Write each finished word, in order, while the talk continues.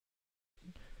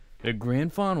The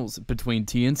grand finals between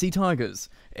TNC Tigers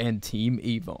and Team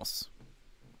EVOS.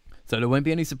 So there won't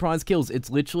be any surprise kills. It's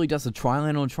literally just a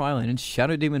tri-lane on tri-lane, and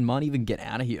Shadow Demon might even get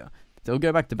out of here. They'll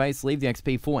go back to base, leave the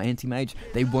XP for Anti-Mage.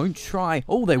 They won't try.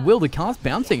 Oh, they will. The cast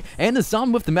bouncing. And the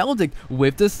Sun with the Melodic,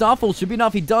 with the Starfall. Should be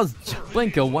enough. He does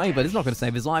blink away, but it's not going to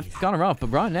save his life. Kind of rough,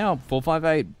 but right now,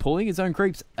 458 pulling his own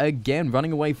creeps again,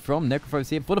 running away from Necrophos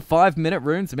here for the 5-minute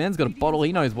runes. The man's got a bottle.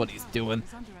 He knows what he's doing.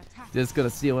 Just got to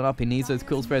seal it up. He needs those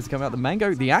cool sprays to come out. The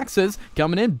Mango, the Axes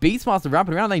coming in. Beastmaster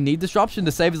wrapping around. They need disruption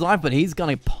to save his life, but he's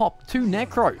going to pop to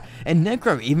Necro. And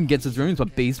Necro even gets his runes,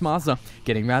 but Beastmaster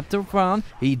getting wrapped around.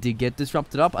 He did get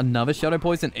disrupted up. Another Shadow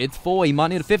Poison. It's 4. He might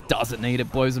need a 5th. Doesn't need it.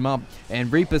 Blows him up.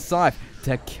 And Reaper Scythe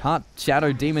to cut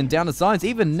Shadow Demon down to size.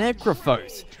 Even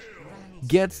Necrophos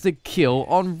gets the kill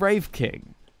on Wraith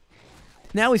King.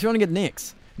 Now he's running at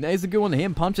Nyx. There's a good one to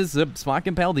him. Punches the Spike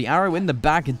Impale. The arrow in the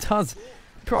back. It does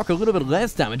proc a little bit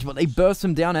less damage, but they burst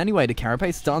him down anyway. The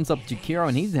Carapace stuns up Jakiro,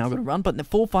 and he's now going to run, but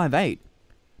 458.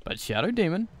 But Shadow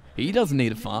Demon, he doesn't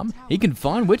need a farm. He can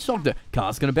find Witch Doctor.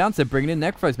 Cast's going to bounce. They're bringing in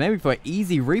Necrophos, maybe for an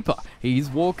easy Reaper. He's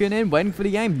walking in, waiting for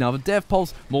the aim. Another Death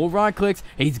Pulse, more right clicks.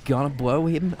 He's going to blow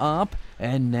him up.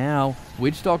 And now,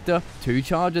 Witch Doctor, 2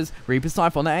 charges. Reaper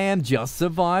Scythe on the AM just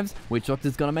survives. Witch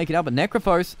Doctor's going to make it out, but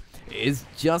Necrophos is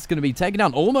just going to be taken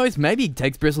down. Almost, maybe he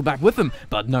takes Bristle back with him.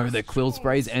 But no, the Quill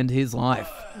Sprays end his life.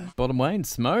 Bottom lane,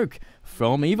 Smoke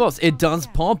from EVOS. It does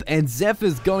pop, and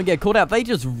Zephyr's going to get caught out. They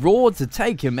just roared to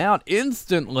take him out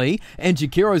instantly, and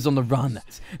Jakiro's on the run.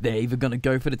 They're either going to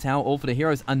go for the tower or for the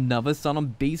heroes. Another stun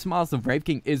on Beastmaster. Wraith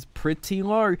King is pretty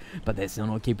low, but they're still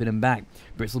not keeping him back.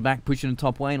 Bristleback pushing the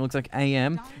top lane. Looks like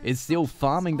AM is still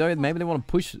farming, though. Maybe they want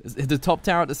to push the top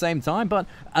tower at the same time, but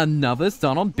another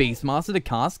stun on Beastmaster. The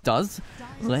cast does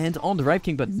land on the Wraith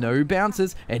King, but no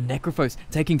bounces, and Necrophos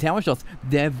taking tower shots.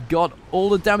 They've got all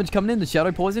the damage coming in. The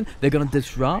Shadow Poison, they're going to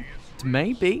disrupt,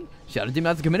 maybe. Shadow Demon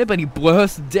has to come in, but he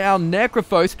bursts down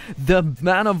Necrophos. The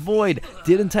Mana Void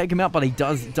didn't take him out, but he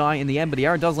does die in the end. But the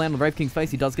arrow does land on Wraith King's face.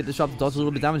 He does get disrupted, dodges a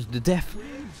little bit of damage to death.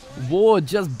 Ward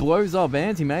just blows up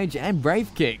Anti-Mage, and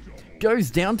Wraith King goes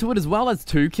down to it as well as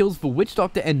 2 kills for Witch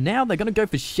Doctor. And now they're going to go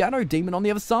for Shadow Demon on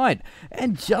the other side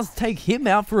and just take him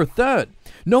out for a 3rd.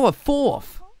 No, a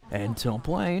 4th. And top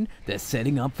lane, they're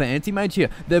setting up for Anti-Mage here.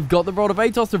 They've got the Rod of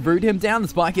Atos to root him down. The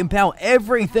Spike Impale,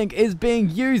 everything is being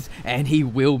used, and he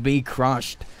will be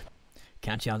crushed.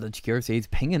 Catch out the Jakiro, he's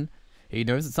pinging. He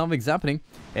knows that something's happening.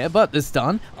 Yeah, but the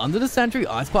stun under the sentry,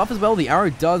 Ice Path as well. The arrow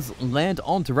does land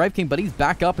onto Wraith King, but he's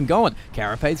back up and going.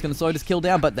 Carapace's going to slow this kill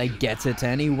down, but they get it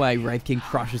anyway. Wraith King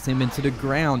crushes him into the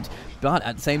ground. But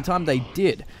at the same time, they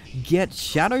did get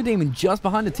Shadow Demon just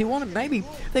behind the T1, and maybe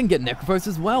they can get Necrophos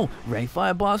as well. Ray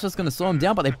Fire Blast just going to slow him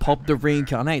down, but they pop the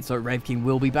Reincarnate, so Wraith King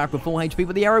will be back with full HP,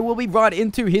 but the arrow will be right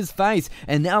into his face.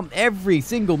 And now every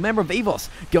single member of EVOS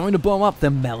going to blow up. The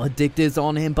Maledict is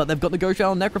on him, but they've got the Ghost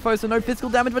Shell on Necrophos, so no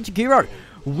physical damage, but Jakiro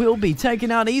will be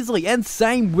taken out easily, and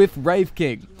same with Wraith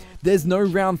King. There's no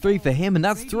round 3 for him, and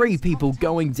that's 3 people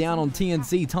going down on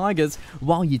TNC Tigers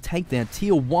while you take their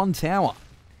tier 1 tower.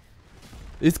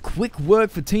 It's quick work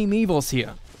for Team EVOS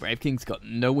here. Wraith King's got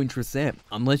no interest there.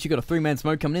 Unless you got a 3-man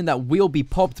smoke coming in that will be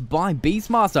popped by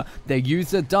Beastmaster. They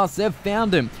use the dust. They've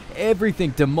found him.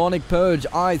 Everything. Demonic Purge,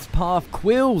 Ice Path,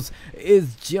 Quills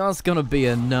is just going to be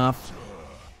enough.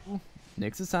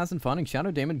 Nyx Assassin finding Shadow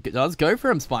Demon does go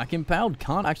for him. Spike Impaled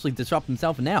can't actually disrupt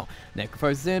himself now.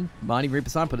 Necrophos is in. Mighty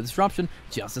Reaper Sign put a disruption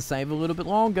just to save a little bit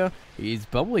longer. He's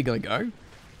probably going to go.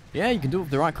 Yeah, you can do it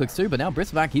with the right clicks too, but now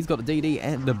Bristleback, he's got the DD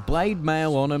and the Blade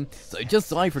Mail on him. So just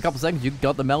like for a couple of seconds, you've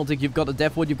got the Melodic, you've got the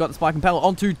Deathwood, you've got the Spike Impale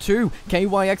onto 2.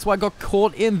 KYXY got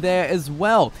caught in there as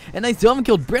well. And they still haven't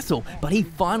killed Bristle, but he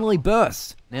finally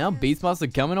bursts. Now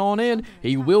Beastmaster coming on in.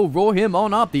 He will roar him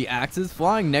on up. The axe is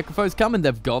flying. Necrophos coming.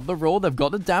 They've got the roar, they've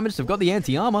got the damage, they've got the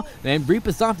anti-armor. And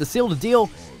Reaper Scythe to seal the deal.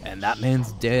 And that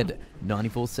man's dead.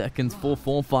 94 seconds for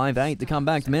 458 to come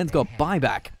back. The man's got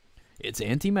buyback. It's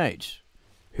Anti-Mage,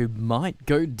 who might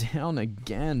go down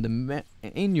again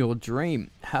in your dream.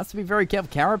 Has to be very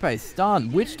careful. Carapace,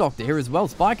 stun, Witch Doctor here as well.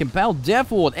 Spike Impale, Death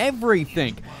Ward,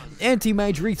 everything.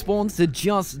 Anti-Mage respawns to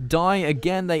just die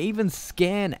again. They even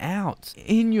scan out.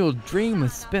 In your dream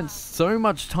has spent so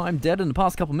much time dead in the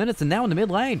past couple minutes, and now in the mid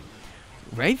lane.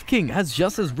 Wraith King has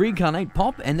just his Reincarnate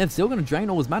pop, and they're still going to drain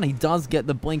all his mana. He does get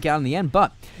the blink out in the end,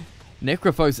 but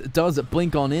Necrophos does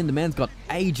blink on in. The man's got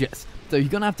Aegis, so you're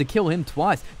going to have to kill him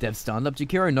twice. They've stunned up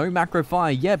Jakiro, no macro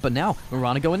fire yet, but now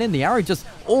Mirana going in. The arrow just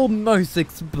almost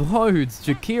explodes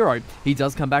Jakiro. He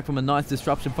does come back from a nice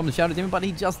disruption from the Shadow Demon, but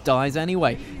he just dies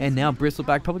anyway. And now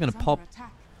Bristleback probably going to pop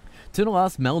to the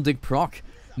last Melodic proc.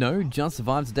 No, just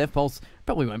survives the Death Pulse,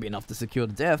 Probably won't be enough to secure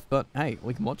the death, but hey,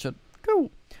 we can watch it. Cool.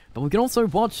 But we can also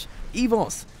watch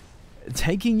EVOS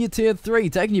taking your tier 3,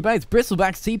 taking your base.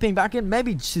 Bristleback's TPing back in,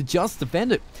 maybe to just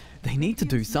defend it. They need to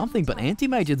do something, but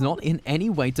Anti-Mage is not in any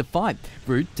way to fight.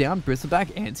 Root down,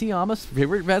 Bristleback, Anti-Armor,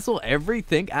 Spirit Vessel,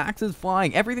 everything, axes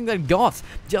flying, everything they've got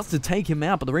just to take him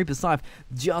out. But the Reaper's Scythe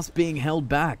just being held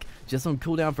back. Just on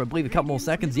cooldown for, I believe, a couple more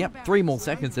seconds. Yep, 3 more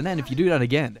seconds, and then if you do that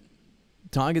again.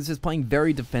 Tigers just playing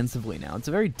very defensively now. It's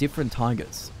a very different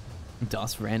Tigers.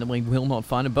 Dust randomly will not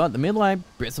find it, but the mid lane,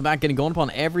 Bristleback getting gone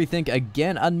upon everything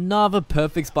again. Another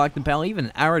perfect spike impale, even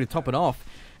an arrow to top it off.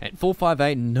 And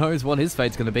 458 knows what his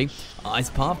fate's going to be.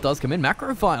 Ice Path does come in.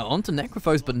 Macro Fire onto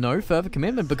Necrophos, but no further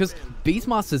commitment because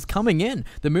Beastmaster's coming in.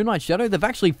 The Moonlight Shadow, they've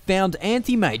actually found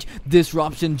Anti-Mage.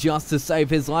 Disruption just to save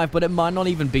his life, but it might not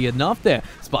even be enough there.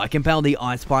 Spike Impale, the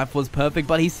Ice Pipe was perfect,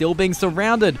 but he's still being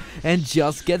surrounded and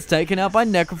just gets taken out by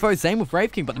Necrophos. Same with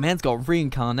Wraith King, but the man's got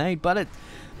Reincarnate, but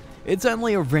it's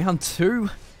only a round 2.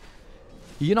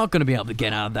 You're not going to be able to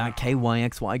get out of that.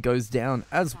 KYXY goes down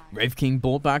as Wraith King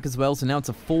brought back as well. So now it's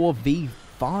a 4v5.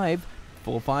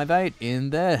 458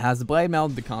 in there. Has the Blade Mail.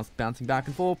 The cast bouncing back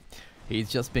and forth. He's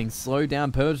just being slowed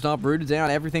down, purged up, rooted down.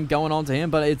 Everything going on to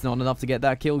him, but it's not enough to get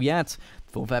that kill yet.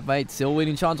 458 still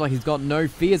leading charge like he's got no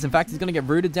fears. In fact, he's going to get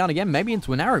rooted down again, maybe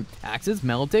into an arrow. Axes,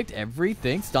 Maledict,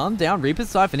 everything stunned down. Reaper's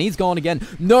Scythe, and he's gone again.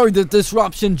 No, the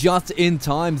disruption just in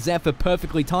time. Zephyr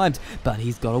perfectly timed, but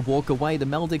he's got to walk away. The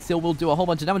Maledict still will do a whole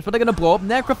bunch of damage, but they're going to blow up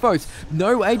Necrophos.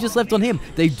 No Aegis left on him.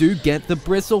 They do get the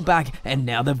Bristle back, and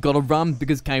now they've got to run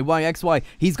because KYXY,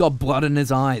 he's got blood in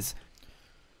his eyes.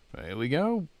 Here we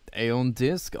go. Aeon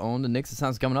Disc on the Nexus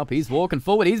Sun's coming up. He's walking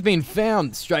forward. He's been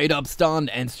found. Straight up stunned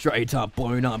and straight up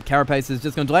blown up. Carapace is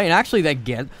just going to delay. And actually, they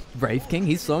get Wraith King.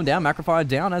 He's slowing down. Macrofire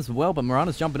down as well. But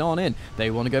Mirana's jumping on in.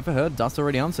 They want to go for her. Dust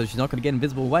already on, so she's not going to get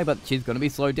invisible away. But she's going to be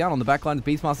slowed down on the backline.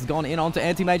 The Beastmaster's gone in onto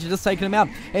Anti-Mage, just taking him out.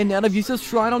 And now they've used a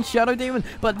Shrine on Shadow Demon.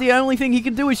 But the only thing he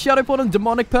can do is Shadow Port and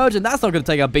Demonic Purge. And that's not going to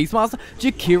take out Beastmaster.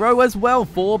 Jakiro as well.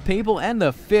 4 people. And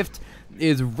the 5th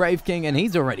is Wraith King, and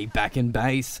he's already back in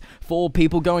base. 4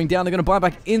 people going down. They're going to buy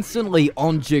back instantly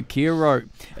on Jakiro.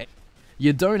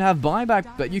 You don't have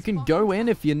buyback, but you can go in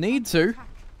if you need to.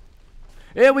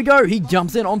 Here we go. He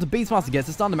jumps in onto Beastmaster, gets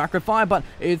a stun to Macro Fire, but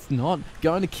it's not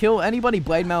going to kill anybody.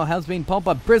 Blade Mail has been popped,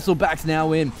 but Bristleback's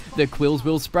now in. The Quills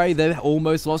will spray. They've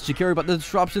almost lost Jakiro, but the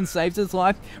disruption saves his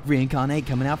life. Reincarnate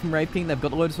coming out from Wraith King. They've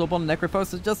got the Lotus Orb on Necrophos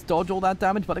to just dodge all that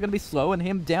damage, but they're going to be slowing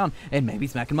him down and maybe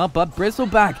smack him up. But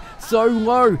Bristleback, so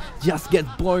low, just gets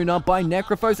blown up by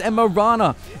Necrophos, and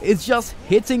Mirana is just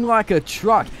hitting like a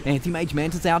truck. Anti-Mage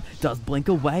Mantis out, does blink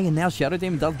away, and now Shadow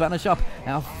Demon does banish up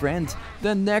our friend, the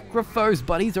Necrophos,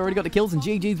 but he's already got the kills, and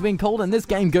GG's been called, and this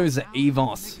game goes to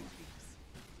EVOS.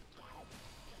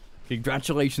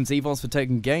 Congratulations, EVOS, for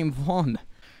taking game 1.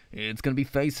 It's going to be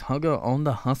Face Hugger on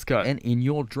the Husker, and In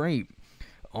Your Dream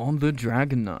on the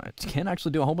Dragon Knight. Can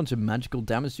actually do a whole bunch of magical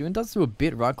damage to you, and does do a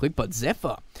bit right click, but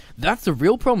Zephyr, that's the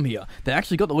real problem here. They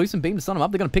actually got the Lucent Beam to stun him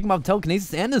up. They're going to pick him up with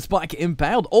Telekinesis and the Spike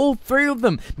impaled. All 3 of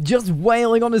them just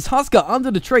wailing on his Husker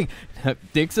under the tree.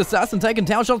 Dix Assassin taking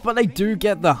tower shots, but they do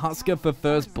get the Husker for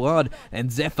first blood, and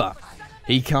Zephyr,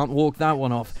 he can't walk that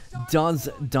one off. Does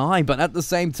die, but at the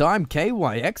same time,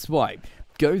 KYXY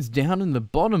goes down in the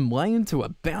bottom lane to a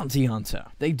Bounty Hunter.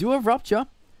 They do a Rupture.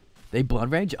 They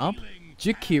Blood Rage up.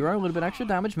 Jakiro, a little bit extra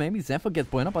damage. Maybe Zephyr gets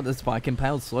blown up by the Spike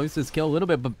Impaled. Slows his kill a little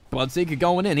bit, but Bloodseeker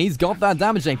going in. He's got that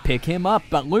damage. They pick him up,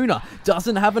 but Luna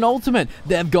doesn't have an ultimate.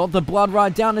 They've got the Blood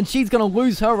right down, and she's going to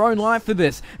lose her own life for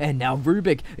this. And now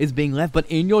Rubik is being left, but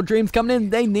In Your Dreams coming in.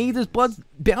 They need this Blood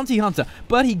Bounty Hunter,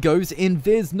 but he goes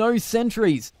invis. No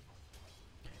sentries.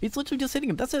 He's literally just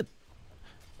hitting him. That's it.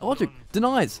 Logic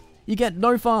denies. You get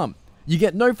no farm. You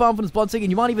get no farm from this Bloodseeker, and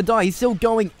you might even die. He's still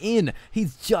going in.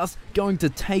 He's just going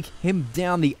to take him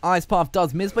down. The Ice Path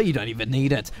does miss, but you don't even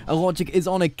need it. A Logic is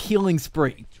on a killing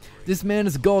spree. This man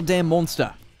is a goddamn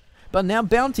monster. But now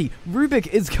Bounty, Rubik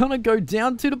is going to go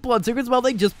down to the Bloodseeker as well.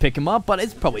 They just pick him up, but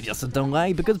it's probably just a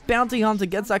delay because Bounty Hunter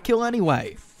gets that kill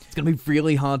anyway. It's going to be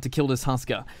really hard to kill this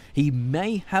Husker. He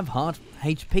may have half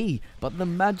HP, but the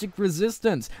magic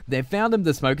resistance. They found him.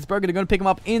 The Smoke is broken. They're going to pick him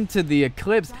up into the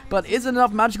Eclipse, but isn't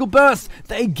enough magical burst.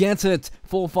 They get it.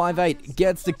 458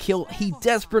 gets the kill he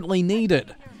desperately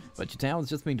needed. But your tower's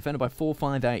just being defended by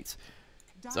 458.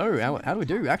 So, how do we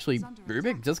do? Actually,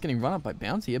 Rubik just getting run up by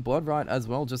Bounty here. Blood right as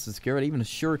well, just to secure it. Even a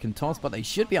Shuriken toss, but they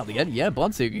should be able to get it. Yeah,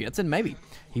 Bloodseeker gets it, maybe.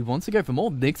 He wants to go for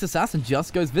more. Nyx Assassin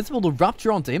just goes visible to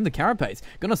rupture onto him, the Carapace.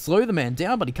 Gonna slow the man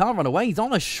down, but he can't run away. He's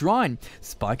on a shrine.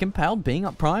 Spike Impaled being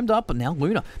primed up, but now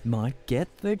Luna might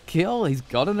get the kill. He's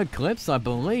got an Eclipse, I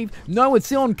believe. No, it's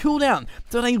still on cooldown.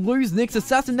 So they lose Nyx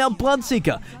Assassin. Now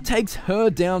Bloodseeker takes her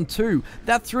down too.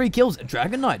 That's 3 kills.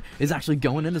 Dragon Knight is actually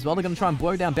going in as well. They're gonna try and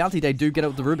blow down Bounty. They do get it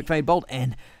with the Rubik Fade Bolt,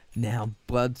 and now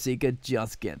Bloodseeker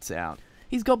just gets out.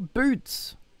 He's got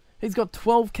boots. He's got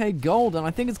 12k gold, and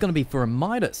I think it's going to be for a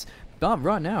Midas. But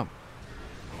right now,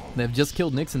 they've just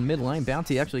killed Nyx in mid lane.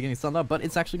 Bounty actually getting stunned up, but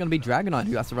it's actually going to be Dragon Knight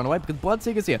who has to run away because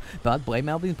Bloodseeker's here. But Blade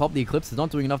Mail being popped, the Eclipse is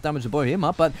not doing enough damage to blow him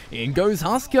up, but in goes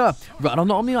Husker. Right on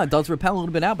the Omni Knight, does repel a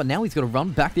little bit out, but now he's got to run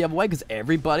back the other way because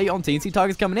everybody on TNC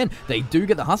Tigers coming in. They do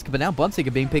get the Husker, but now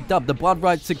Bloodseeker being picked up. The Blood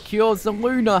Right secures the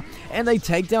Luna, and they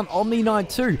take down Omni Knight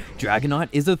too. Dragon Knight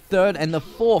is a 3rd, and the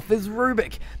 4th is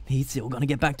Rubik. He's still going to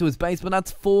get back to his base, but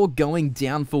that's 4 going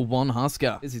down for 1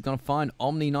 Husker. He's going to find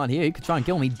Omni Knight here. He could try and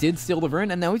kill him. He did steal the rune,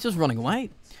 and now he's just running away.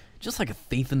 Just like a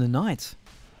thief in the night.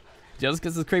 Just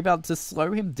gets his creep out to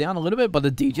slow him down a little bit, but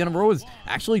the D-General is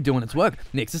actually doing its work.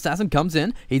 Nyx Assassin comes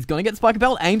in. He's going to get Spike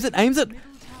Impaled, aims it,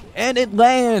 and it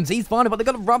lands. He's fine, but they've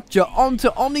got to rupture onto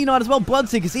Omni Knight as well.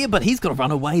 Bloodseeker's here, but he's got to run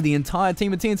away. The entire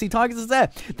team of TNC Tigers is there.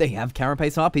 They have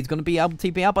Carapace up. He's going to be able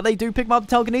to TP out, but they do pick him up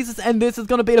telekinesis, and this is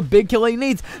going to be the big kill he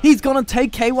needs. He's going to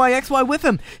take KYXY with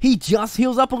him. He just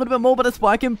heals up a little bit more, but a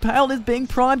Spike Impaled is being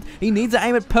primed. He needs to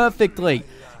aim it perfectly.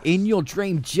 In Your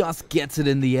Dream just gets it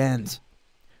in the end.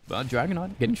 But Dragon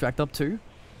Knight getting tracked up too.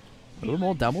 A little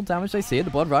more double damage they see it. The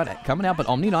Blood Right coming out, but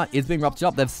Omni Knight is being ruptured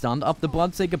up. They've stunned up the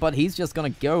Bloodseeker, but he's just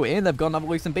going to go in. They've got another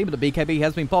Lucent Beam, but the BKB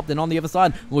has been popped. And on the other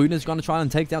side, Luna's going to try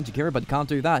and take down Jakiro, but can't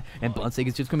do that. And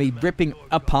Bloodseeker's just going to be ripping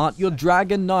apart your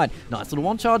Dragon Knight. Nice little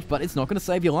one charge, but it's not going to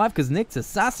save your life because Nyx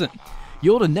Assassin,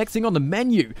 you're the next thing on the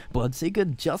menu.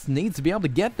 Bloodseeker just needs to be able to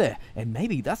get there. And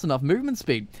maybe that's enough movement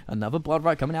speed. Another Blood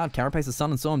Right coming out. Carapace the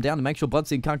Sun and saw him down to make sure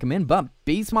Bloodseeker can't come in. But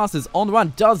Beastmaster's on the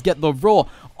run. Does get the Roar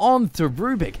onto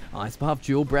Rubik. Ice Path,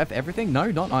 Dual Breath, everything. No,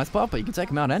 not Ice Path, but you can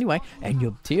take him out anyway. And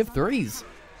your tier 3s.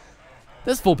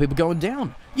 There's 4 people going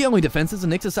down. Your only defense is a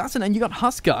Nyx Assassin. And you got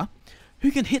Husker, who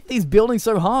can hit these buildings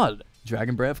so hard.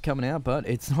 Dragon Breath coming out, but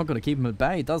it's not going to keep him at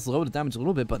bay. It does lower the damage a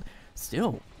little bit, but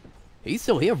still. He's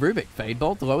still here, Rubik. Fade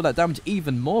Bolt to lower that damage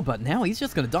even more, but now he's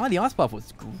just going to die. The Ice Buff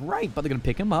was great, but they're going to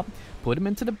pick him up, put him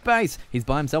into the base. He's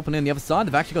by himself, and on the other side,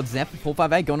 they've actually got Zeph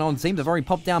 458 going on. It seems they've already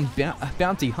popped down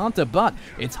Bounty Hunter, but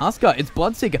it's Husker, it's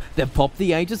Bloodseeker. They've popped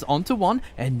the Aegis onto one,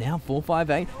 and now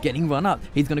 458 getting run up.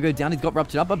 He's going to go down. He's got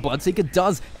ruptured up, but Bloodseeker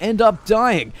does end up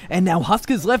dying. And now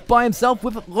Husker's left by himself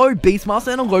with a low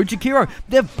Beastmaster and a low Jakiro.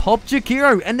 They've popped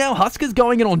Jakiro, and now Husker's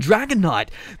going in on Dragon Knight.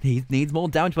 He needs more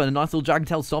damage, but a nice little Dragon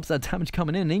Tail stops that damage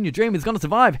coming in. In Your Dream is going to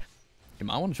survive. You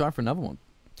might want to try for another one.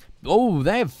 Oh,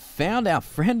 they have found our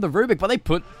friend the Rubik, but they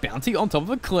put Bounty on top of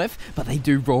a cliff, but they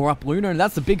do roar up Luna, and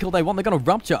that's the big kill they want. They're going to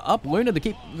rupture up Luna to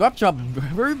keep rupture up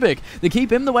Rubik. They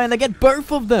keep him the way, and they get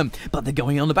both of them, but they're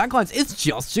going on the backlines. It's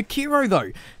just Jakiro,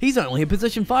 though. He's only in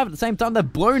position 5 at the same time.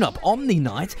 They've blown up Omni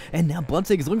Knight, and now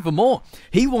Bloodseeker's looking for more.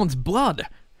 He wants blood.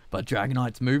 But Dragon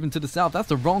Knight's moving to the south. That's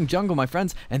the wrong jungle, my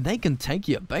friends, and they can take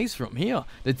your base from here.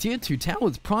 The tier 2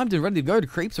 tower's primed and ready to go. The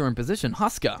creeps are in position.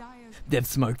 Husker, they've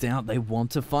smoked out. They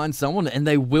want to find someone, and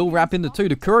they will wrap into 2.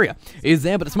 The courier is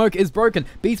there, but the smoke is broken.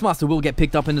 Beastmaster will get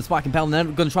picked up in the Spike Impaled, and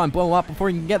they're going to try and blow him up before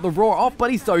he can get the Roar off,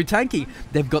 but he's so tanky.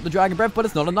 They've got the Dragon Breath, but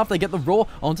it's not enough. They get the Roar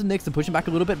onto Nyx to push him back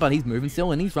a little bit, but he's moving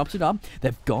still, and he's ruptured up.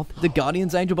 They've got the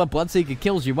Guardian's Angel, but Bloodseeker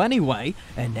kills you anyway,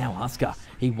 and now Husker,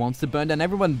 he wants to burn down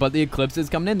everyone, but the Eclipse is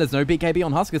coming in. There's no BKB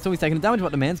on Husker, so he's taking the damage,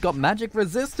 but the man's got magic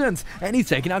resistance, and he's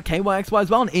taking out KYXY as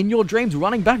well, and In Your Dreams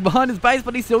running back behind his base,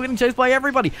 but he's still getting chased by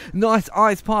everybody. Nice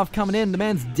Ice Path coming in. The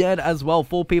man's dead as well.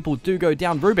 4 people do go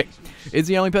down. Rubik is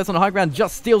the only person on high ground,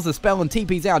 just steals the spell and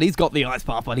TP's out. He's got the Ice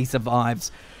Path, but he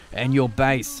survives. And your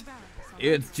base,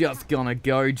 it's just gonna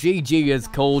go. GG is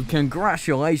called.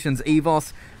 Congratulations,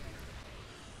 EVOS.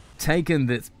 Taking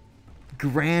this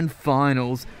grand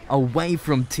finals away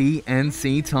from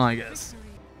TNC Tigers.